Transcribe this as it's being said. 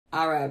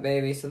Alright,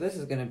 baby, so this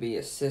is gonna be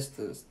your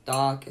sister's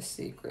darkest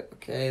secret,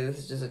 okay? This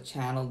is just a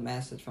channeled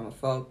message from a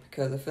folk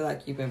because I feel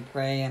like you've been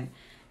praying,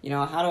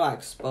 how do I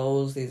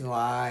expose these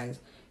lies?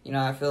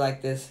 I feel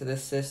like this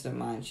sister of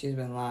mine, she's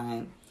been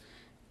lying.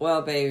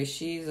 Well, baby, this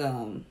is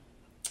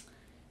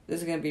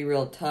gonna be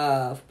real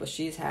tough, but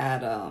she's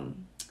had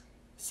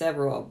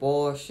several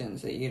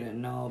abortions that you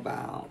didn't know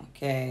about,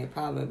 okay?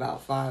 Probably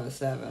about 5 or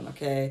 7,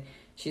 okay?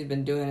 She's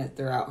been doing it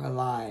throughout her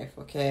life,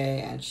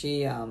 okay? And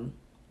she's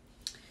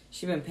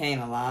been paying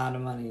a lot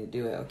of money to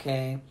do it,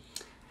 okay?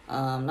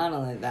 Not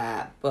only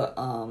that, but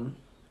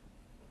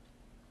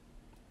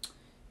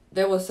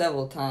there was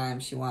several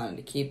times she wanted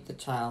to keep the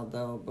child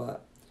though,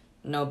 but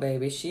no,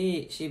 baby,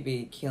 she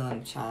be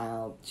killing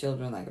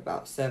children like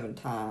about 7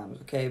 times,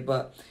 okay?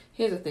 But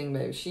here's the thing,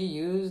 baby, she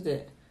used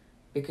it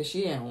because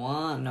she didn't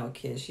want no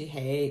kids. She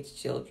hates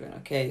children,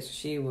 okay? So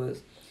she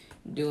was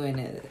doing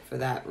it for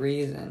that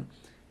reason.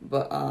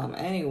 But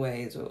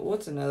anyways,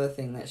 what's another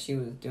thing that she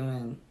was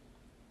doing?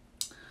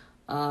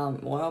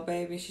 Well,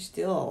 baby, she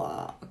steal a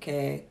lot,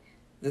 okay?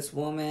 This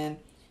woman,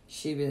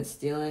 she been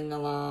stealing a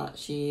lot.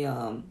 She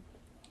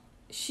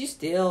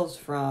steals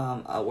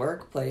from a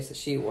workplace that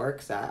she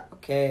works at,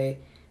 okay?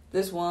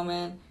 This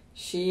woman,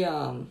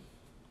 well,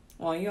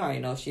 you already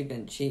know she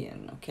been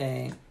cheating,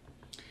 okay?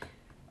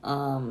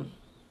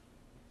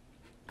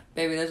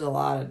 Baby, there's a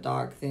lot of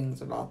dark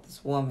things about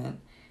this woman,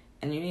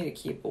 and you need to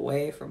keep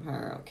away from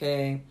her,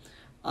 okay?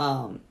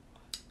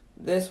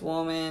 This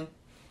woman,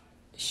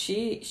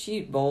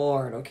 she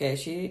bored, okay?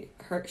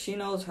 She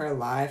knows her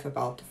life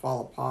about to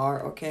fall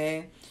apart,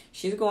 okay?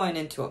 She's going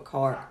into a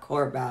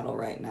court battle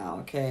right now,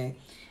 okay?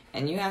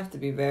 And you have to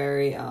be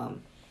very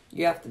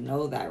you have to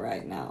know that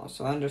right now.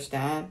 So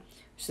understand,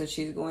 since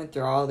she's going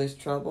through all these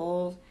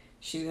troubles,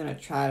 she's gonna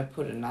try to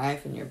put a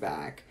knife in your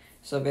back.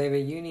 So baby,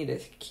 you need to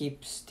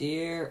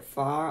steer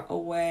far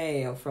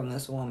away from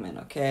this woman,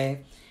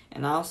 okay?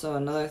 And also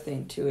another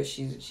thing too is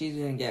she's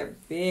gonna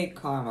get big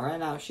karma right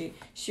now. She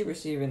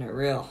receiving it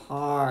real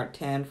hard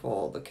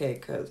tenfold, okay?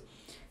 Cause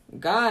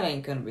God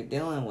ain't gonna be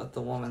dealing with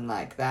a woman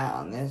like that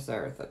on this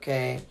earth,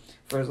 okay?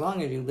 For as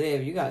long as you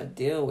live, you gotta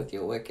deal with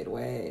your wicked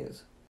ways.